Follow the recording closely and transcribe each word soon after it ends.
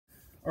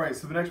All right,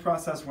 so the next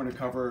process we're going to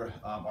cover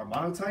are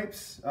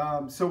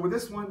monotypes. So with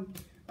this one,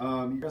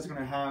 you guys are going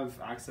to have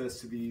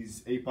access to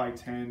these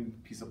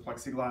 8x10 piece of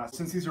plexiglass.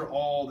 Since these are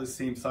all the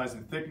same size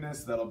and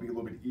thickness, that'll be a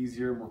little bit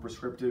easier, more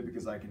prescriptive,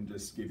 because I can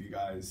just give you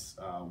guys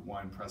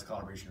one press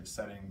calibration or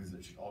setting because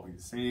it should all be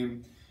the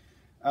same.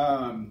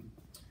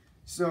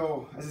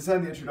 So as I said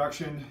in the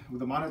introduction, with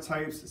the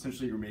monotypes,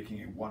 essentially you're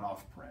making a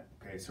one-off print.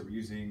 Okay, so we're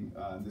using,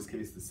 in this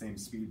case, the same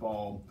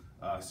Speedball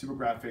super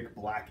graphic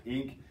black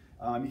ink.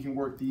 You can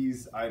work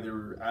these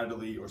either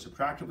additively or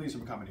subtractively,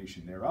 some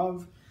combination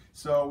thereof.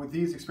 So with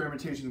these,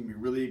 experimentation is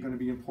really going to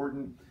be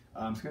important.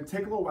 It's going to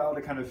take a little while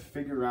to kind of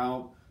figure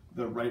out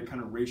the right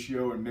kind of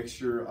ratio and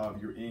mixture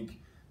of your ink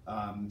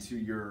to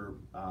your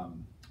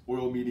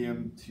oil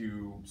medium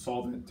to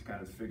solvent to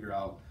kind of figure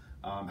out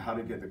how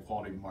to get the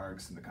quality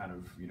marks and the kind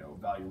of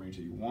value range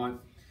that you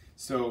want.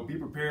 So be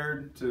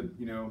prepared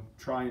to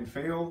try and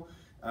fail.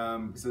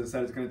 Because as I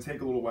said, it's going to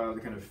take a little while to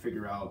kind of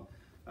figure out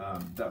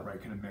that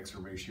right kind of mix or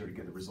ratio to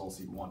get the results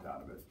you want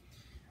out of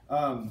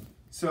it.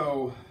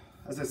 So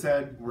as I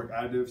said, work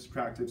additive,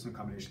 subtractive, some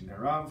combination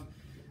thereof.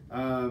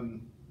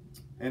 And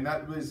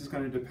that really is just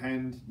going to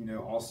depend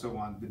also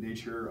on the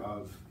nature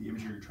of the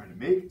image you're trying to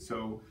make.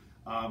 So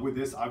with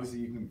this, obviously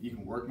you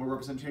can work more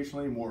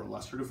representationally, more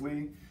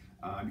illustratively.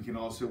 You can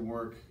also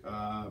work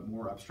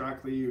more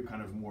abstractly, or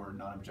kind of more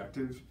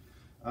non-objective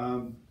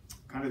kind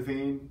of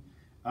vein.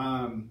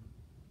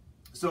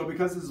 So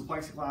because this is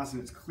plexiglass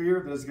and it's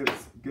clear, this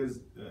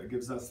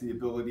gives us the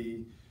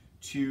ability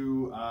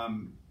to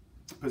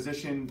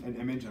position an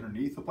image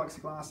underneath the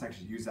plexiglass and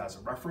actually use that as a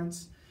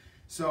reference.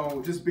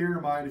 So just bear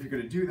in mind, if you're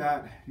going to do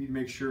that, you need to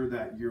make sure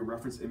that your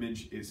reference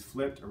image is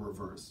flipped or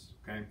reversed.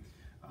 Okay.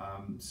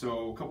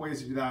 So a couple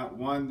ways to do that.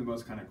 One, the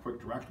most kind of quick,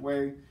 direct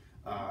way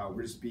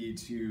would just be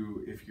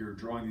to, if you're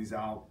drawing these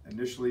out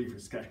initially, if you're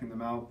sketching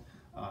them out,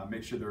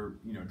 make sure they're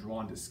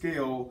drawn to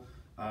scale.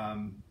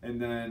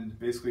 And then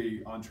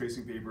basically on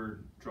tracing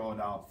paper, draw it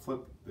out,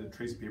 flip the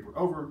tracing paper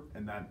over,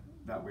 and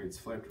that way it's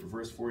flipped,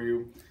 reversed for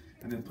you.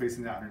 And then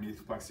placing that underneath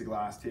the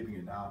plexiglass, taping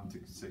it down to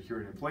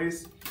secure it in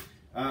place.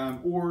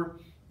 Or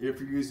if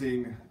you're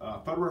using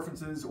photo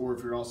references, or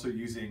if you're also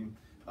using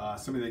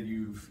something that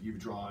you've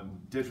drawn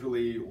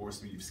digitally or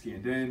something you've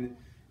scanned in,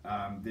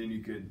 then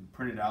you could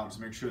print it out. Just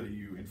make sure that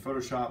you, in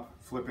Photoshop,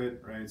 flip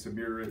it, right? So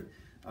mirror it,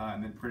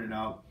 and then print it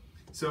out.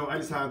 So I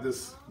just have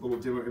this little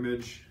demo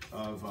image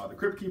of the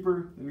Crypt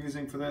Keeper I'm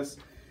using for this.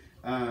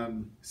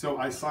 So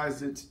I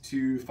sized it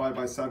to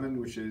 5x7,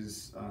 which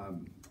is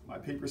my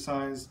paper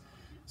size.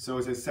 So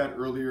as I said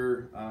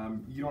earlier,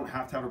 you don't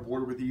have to have a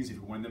border with these. If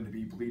you want them to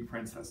be bleed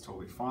prints, that's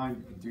totally fine.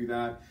 You can do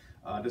that.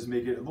 It does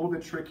make it a little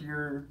bit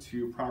trickier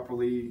to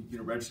properly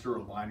register or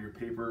align your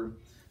paper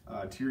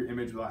to your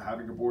image without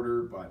having a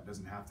border, but it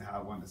doesn't have to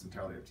have one. That's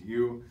entirely up to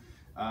you.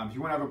 If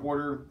you want to have a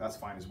border, that's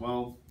fine as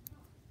well.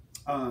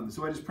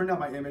 So I just printed out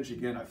my image.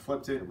 Again, I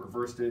flipped it,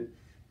 reversed it,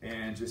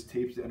 and just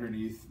taped it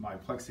underneath my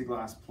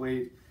plexiglass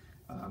plate.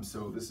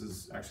 So this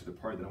is actually the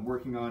part that I'm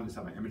working on. Just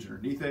have my image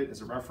underneath it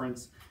as a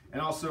reference.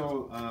 And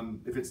also,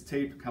 if it's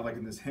taped kind of like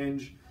in this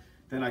hinge,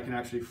 then I can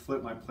actually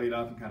flip my plate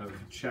up and kind of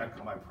check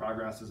on my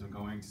progress as I'm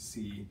going to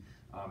see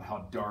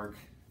how dark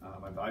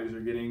my values are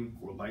getting,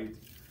 or light.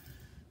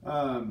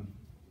 One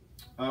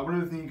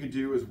other thing you could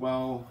do as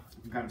well,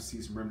 you can kind of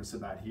see some remnants of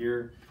that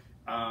here.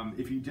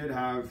 If you did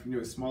have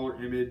a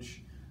smaller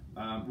image,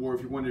 or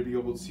if you wanted to be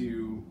able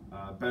to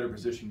better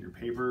position your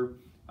paper,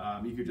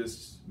 you could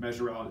just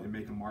measure out and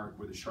make a mark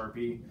with a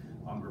Sharpie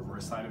on the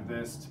reverse side of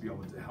this to be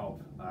able to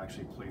help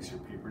actually place your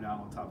paper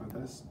down on top of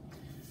this.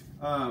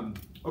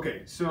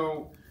 Okay,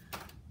 so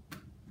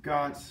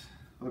got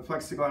the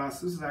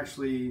plexiglass. This is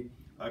actually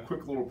a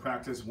quick little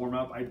practice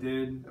warm-up I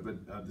did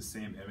of the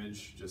same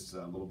image, just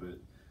a little bit,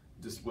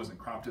 just wasn't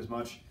cropped as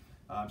much.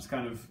 Just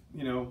kind of,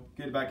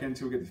 get it back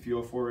into it, get the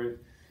feel for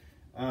it.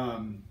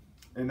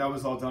 And that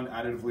was all done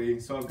additively.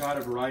 So I've got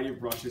a variety of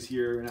brushes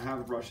here, and I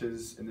have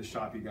brushes in the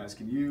shop you guys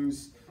can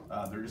use.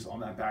 They're just on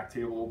that back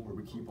table where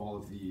we keep all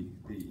of the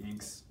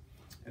inks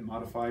and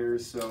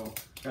modifiers. So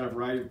got a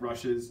variety of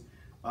brushes.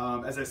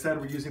 As I said,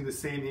 we're using the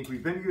same ink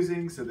we've been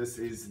using. So this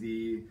is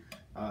the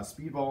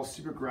Speedball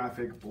Super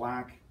Graphic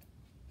Black.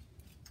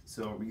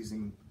 So we're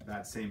using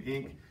that same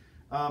ink.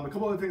 A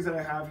couple other things that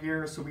I have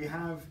here. So we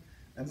have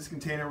in this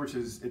container, which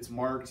is, it's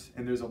marked,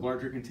 and there's a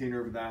larger container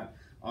of that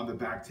on the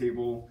back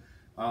table.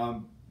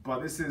 But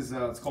this is,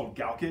 it's called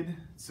Galkid.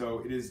 So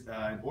it is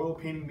an oil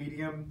painting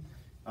medium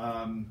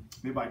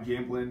made by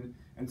Gamblin.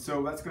 And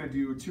so that's going to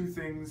do two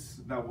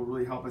things that will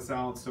really help us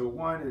out. So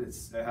one, it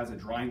has a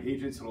drying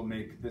agent, so it'll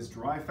make this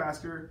dry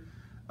faster,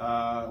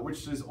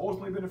 which is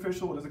ultimately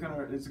beneficial. It's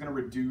going to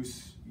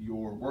reduce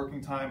your working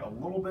time a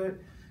little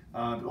bit.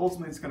 But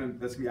ultimately, that's going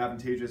to be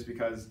advantageous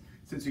because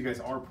since you guys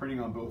are printing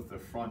on both the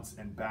fronts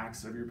and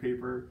backs of your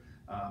paper,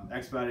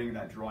 expediting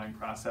that drawing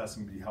process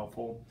can be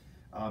helpful.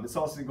 It's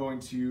also going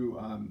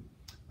to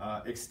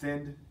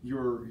extend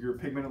your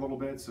pigment a little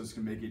bit, so it's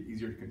going to make it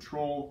easier to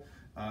control,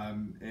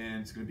 and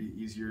it's going to be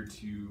easier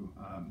to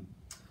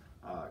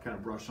kind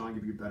of brush on,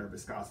 give you better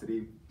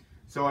viscosity.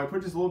 So I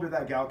put just a little bit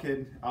of that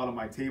Galkid out on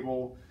my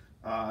table.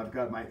 I've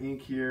got my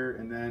ink here,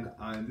 and then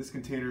in this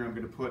container I'm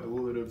going to put a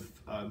little bit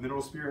of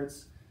mineral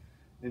spirits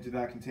into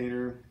that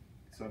container.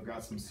 So I've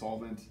got some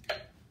solvent.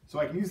 So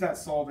I can use that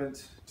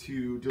solvent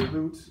to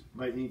dilute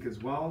my ink as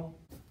well.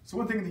 So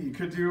one thing that you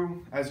could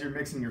do as you're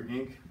mixing your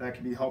ink that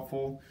can be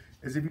helpful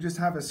is if you just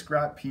have a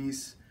scrap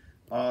piece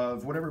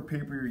of whatever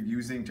paper you're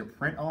using to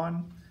print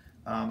on,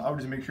 I would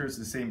just make sure it's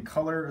the same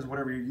color as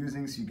whatever you're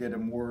using so you get a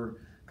more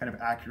kind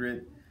of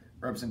accurate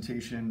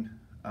representation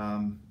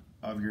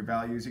of your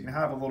values. You can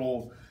have a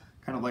little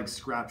kind of like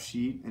scrap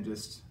sheet and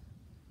just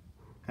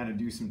kind of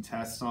do some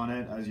tests on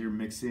it as you're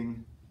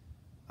mixing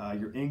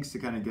your inks to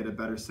kind of get a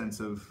better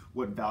sense of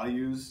what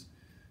values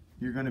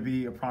you're going to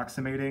be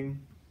approximating.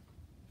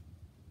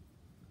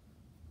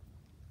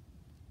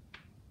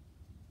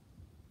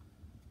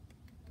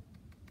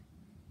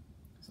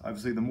 So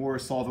obviously the more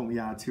solvent we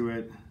add to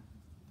it,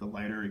 the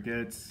lighter it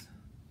gets.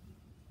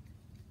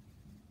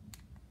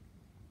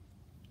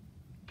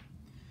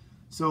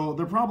 So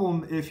the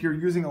problem if you're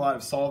using a lot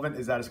of solvent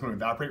is that it's going to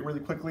evaporate really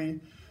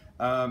quickly.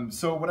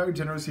 So what I would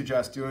generally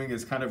suggest doing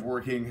is kind of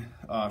working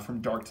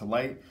from dark to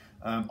light.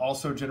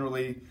 Also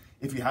generally,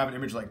 if you have an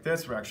image like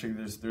this, where actually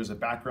there's a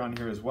background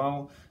here as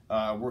well,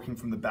 working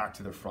from the back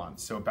to the front.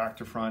 So back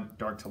to front,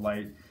 dark to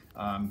light,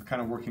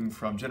 kind of working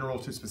from general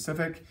to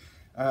specific.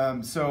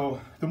 So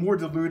the more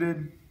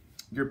diluted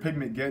your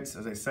pigment gets,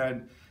 as I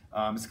said,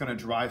 it's going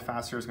to dry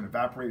faster, it's going to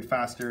evaporate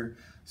faster.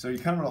 So you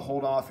kind of want to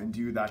hold off and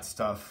do that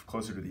stuff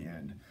closer to the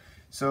end.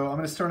 So I'm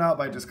going to start out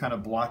by just kind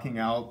of blocking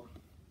out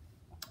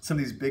some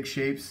of these big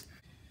shapes.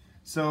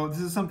 So this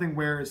is something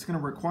where it's going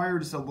to require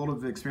just a little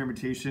bit of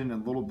experimentation, a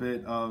little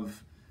bit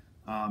of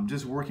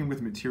just working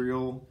with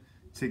material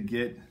to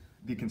get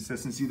the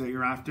consistency that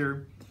you're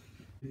after.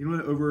 You don't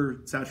want to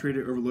oversaturate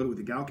it, overload it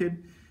with the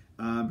Galkid,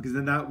 because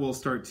then that will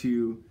start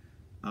to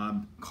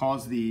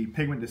cause the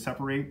pigment to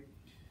separate.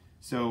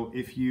 So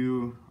if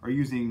you are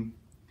using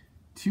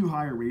too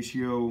high a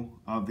ratio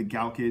of the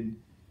Galkid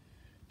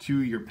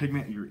to your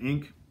pigment, your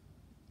ink,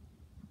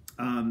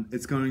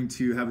 it's going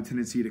to have a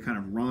tendency to kind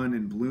of run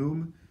and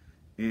bloom,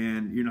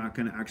 and you're not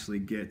going to actually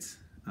get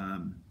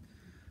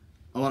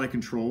a lot of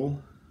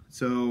control.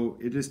 So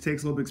it just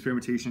takes a little bit of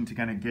experimentation to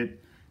kind of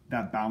get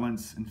that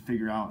balance and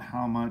figure out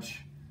how much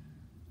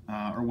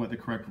or what the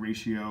correct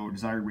ratio or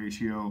desired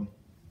ratio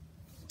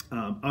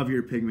of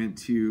your pigment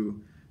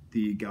to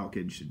the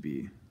Galkid should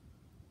be.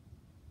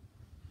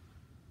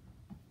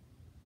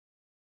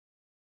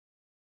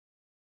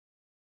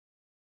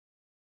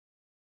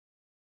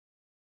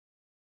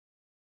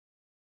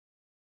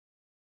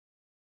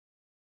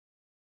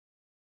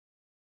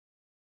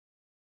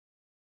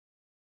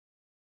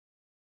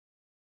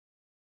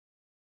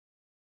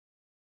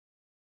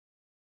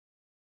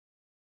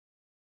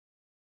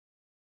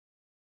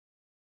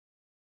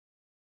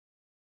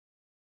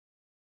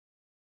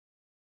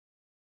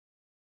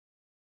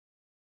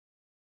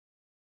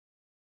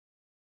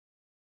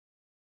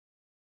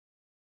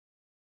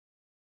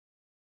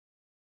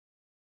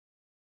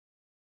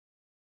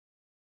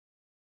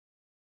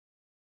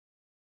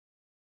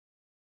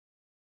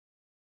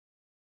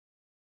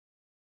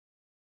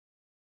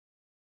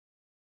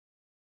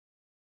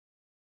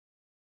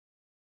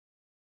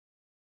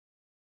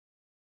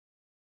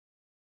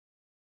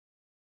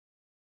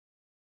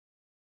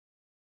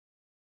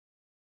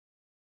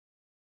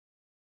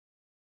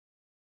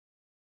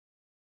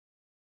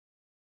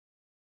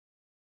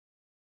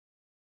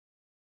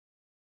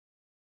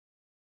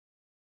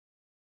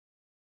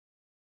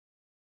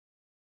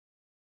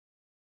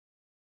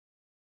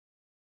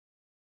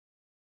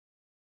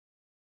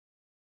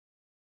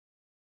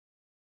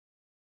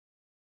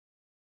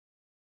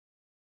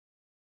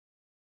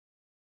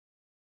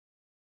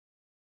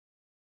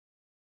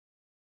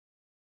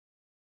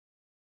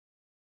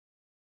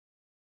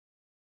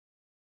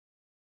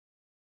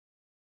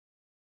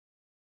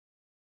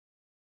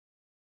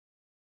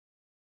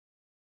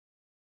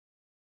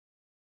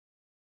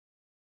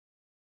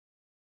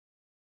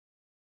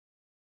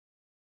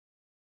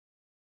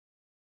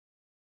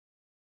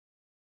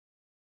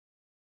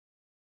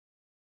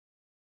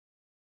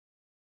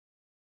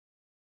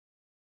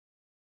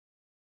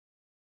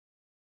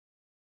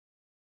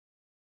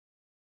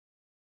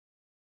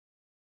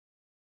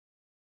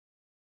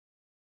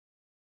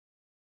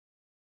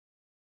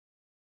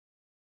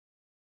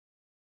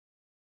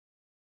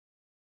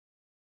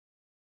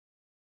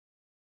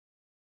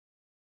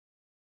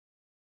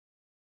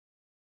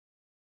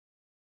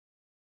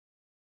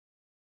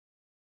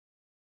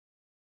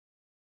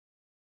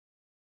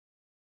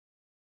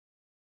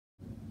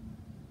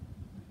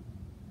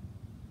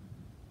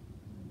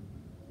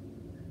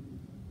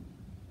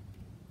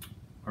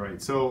 All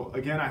right, so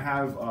again, I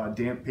have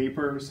damp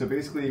paper. So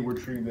basically we're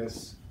treating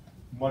this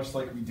much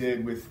like we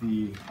did with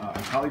the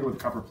Calico with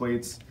copper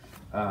plates.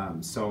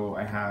 So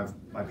I have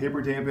my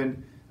paper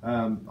dampened.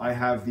 I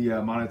have the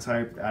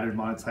Monotype, the additive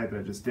Monotype that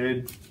I just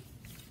did.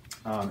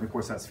 Of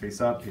course, that's face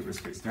up, paper's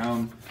face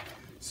down.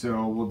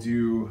 So we'll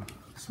do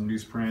some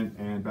newsprint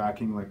and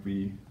backing like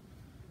we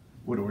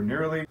would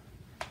ordinarily.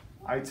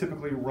 I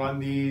typically run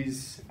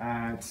these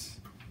at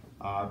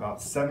about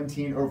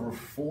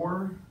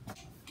 17/4.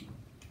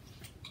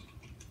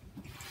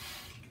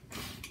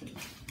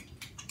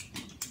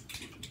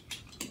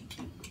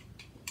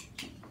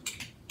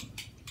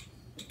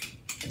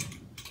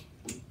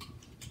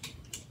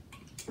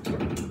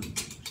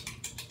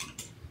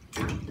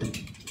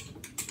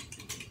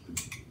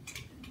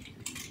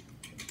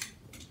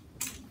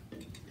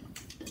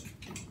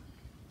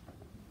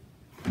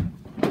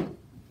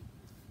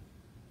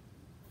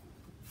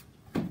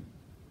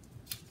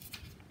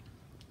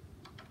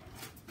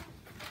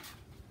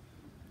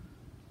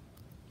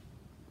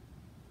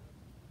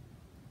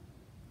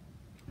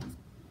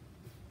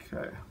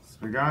 Okay, so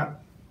we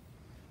got,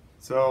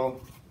 so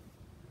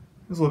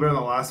this is a little better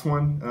than the last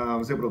one. I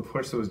was able to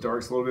push those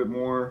darks a little bit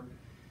more.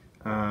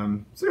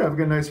 So yeah, I've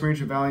got a nice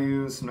range of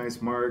values, some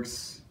nice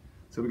marks.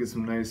 So we get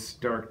some nice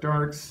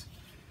darks.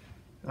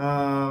 Would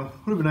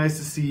have been nice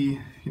to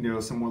see, you know,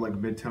 some more like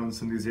mid-tones in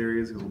some of these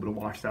areas, a little bit of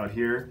washed out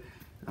here.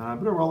 But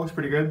overall looks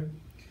pretty good.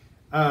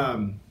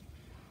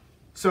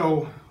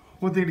 So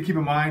one thing to keep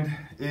in mind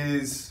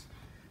is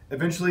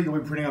eventually you'll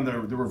be printing on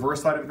the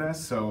reverse side of this.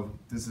 So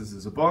this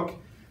is a book.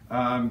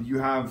 You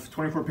have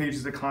 24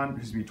 pages of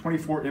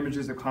 24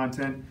 images of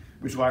content,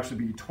 which will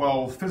actually be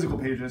 12 physical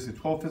pages. So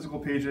 12 physical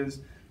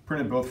pages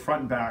printed both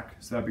front and back.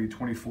 So that'd be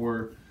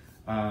 24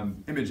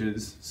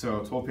 images. So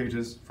 12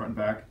 pages front and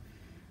back.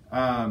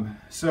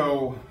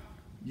 So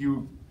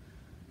you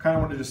kind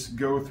of want to just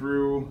go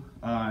through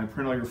and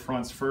print all your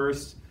fronts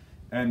first.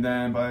 And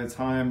then by the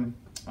time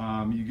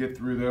you get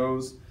through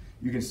those,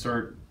 you can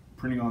start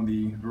printing on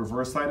the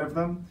reverse side of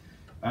them.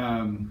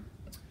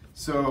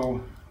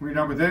 So when you're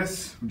done with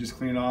this, we just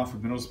clean it off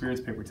with mineral spirits,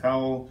 paper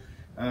towel.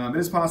 It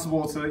is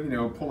possible to, you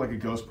know, pull like a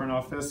ghost print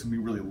off this. It can be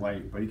really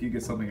light, but you can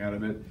get something out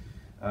of it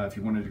if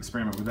you wanted to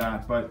experiment with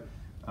that. But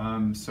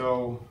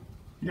so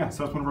yeah,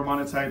 so that's one of our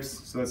monotypes.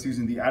 So that's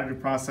using the additive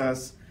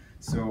process.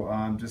 So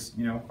just,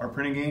 you know, our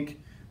printing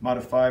ink,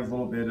 modified with a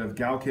little bit of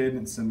Galkid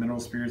and some mineral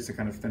spirits to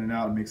kind of thin it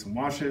out and make some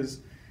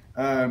washes.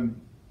 You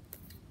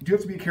do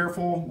have to be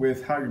careful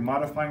with how you're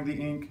modifying the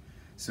ink.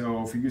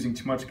 So if you're using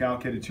too much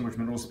Galkid and too much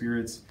mineral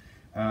spirits,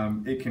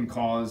 it can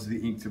cause the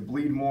ink to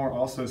bleed more.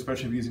 Also,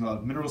 especially if you're using a lot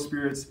of mineral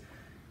spirits,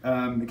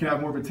 it can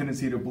have more of a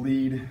tendency to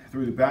bleed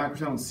through the back,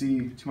 which I don't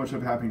see too much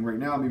of happening right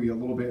now, maybe a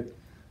little bit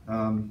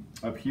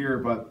up here.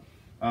 But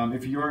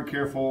if you aren't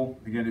careful,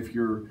 again, if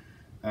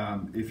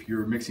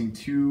you're mixing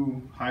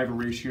too high of a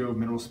ratio of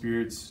mineral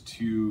spirits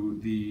to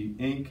the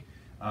ink,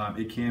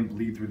 it can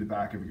bleed through the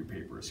back of your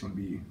paper. So you want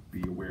to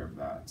be aware of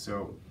that.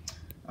 So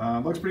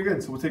looks pretty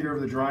good. So we'll take it over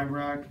to the drying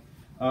rack.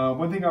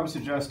 One thing I would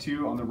suggest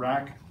too on the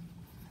rack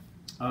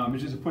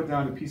is just to put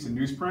down a piece of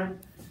newsprint,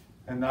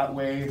 and that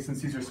way,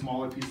 since these are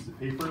smaller pieces of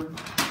paper,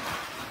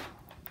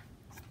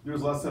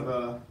 there's less of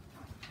a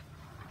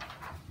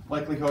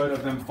likelihood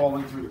of them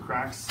falling through the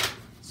cracks.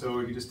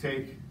 So you just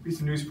take a piece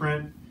of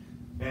newsprint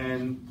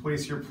and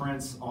place your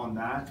prints on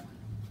that,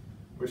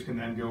 which can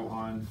then go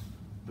on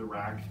the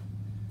rack.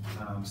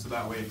 So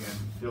that way, again,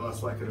 you're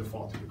less likely to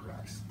fall through the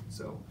cracks.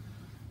 So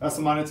that's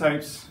the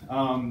monotypes.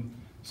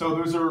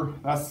 So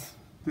that's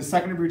the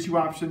second of your two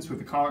options with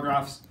the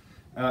collagraphs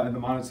and the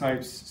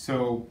monotypes.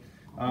 So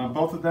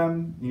both of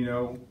them, you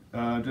know,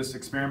 just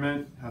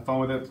experiment, have fun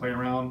with it, play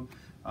around,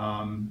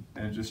 and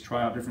just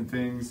try out different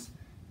things,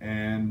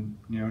 and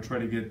you know, try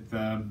to get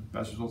the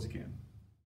best results you can.